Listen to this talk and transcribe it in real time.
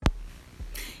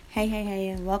Hey,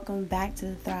 and welcome back to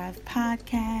the Thrive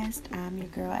Podcast. I'm your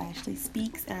girl, Ashley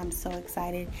Speaks, and I'm so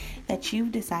excited that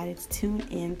you've decided to tune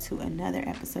in to another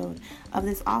episode of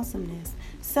this awesomeness.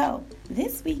 So,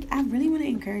 this week, I really want to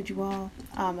encourage you all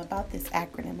about this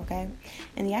acronym, okay?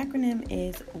 And the acronym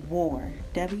is WAR,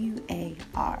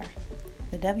 W-A-R.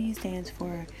 The W stands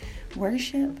for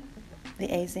worship,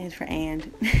 the A stands for and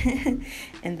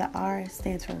the R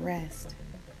stands for rest.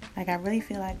 I really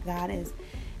feel like God is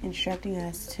instructing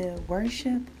us to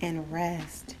worship and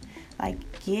rest.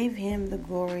 Give him the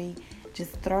glory.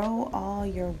 Just throw all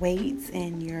your weights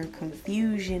and your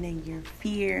confusion and your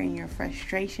fear and your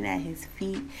frustration at his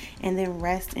feet, and then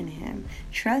rest in him.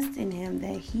 Trust in him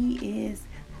that he is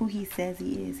who he says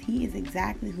he is. He is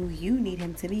exactly who you need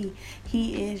him to be.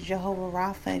 He is Jehovah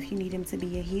Rapha if you need him to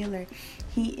be a healer.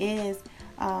 He is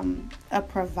a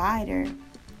provider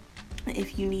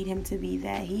if you need him to be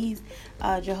that. He's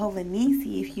Jehovah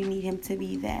Nisi if you need him to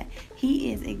be that.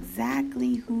 He is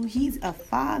exactly who he's a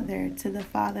father to the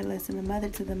fatherless and a mother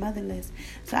to the motherless.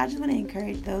 So I just want to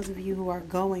encourage those of you who are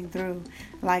going through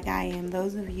like I am,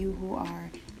 those of you who are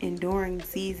enduring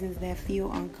seasons that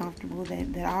feel uncomfortable,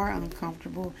 that are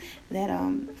uncomfortable, that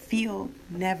feel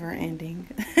never ending.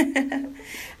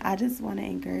 I just want to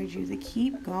encourage you to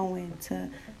keep going,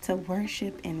 to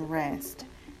worship and rest,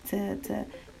 to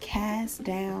cast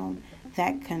down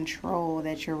that control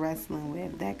that you're wrestling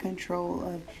with, that control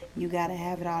of you got to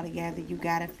have it all together, you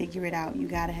got to figure it out, you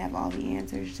got to have all the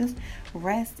answers. Just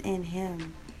rest in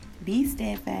him. Be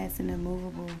steadfast and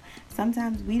immovable.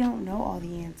 Sometimes we don't know all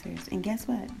the answers, and guess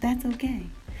what? That's okay.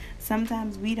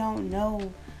 Sometimes we don't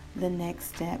know the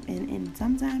next step, and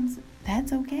sometimes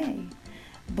that's okay.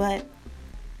 But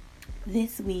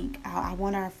this week, I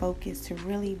want our focus to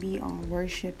really be on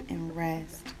worship and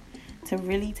rest. To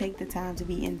really take the time to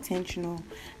be intentional,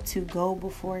 to go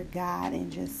before God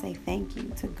and just say thank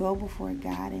you, to go before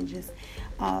God and just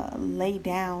lay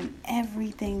down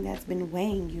everything that's been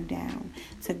weighing you down,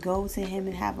 to go to him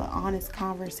and have an honest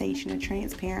conversation, a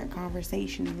transparent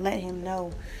conversation, and let him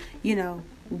know,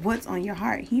 what's on your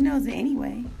heart. He knows it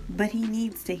anyway, but he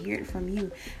needs to hear it from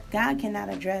you. God cannot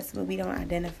address what we don't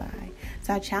identify.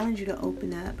 So I challenge you to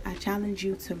open up. I challenge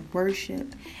you to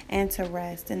worship and to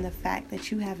rest in the fact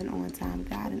that you have an on-time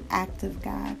God, an active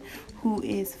God who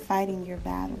is fighting your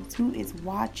battles, who is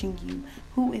watching you,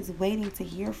 who is waiting to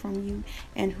hear from you,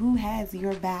 and who has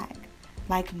your back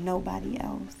like nobody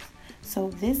else.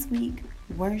 So this week,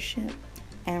 worship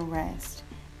and rest.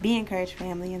 Be encouraged,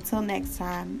 family. Until next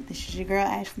time, this is your girl,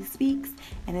 Ashley Speaks,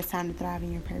 and it's time to thrive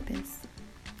in your purpose.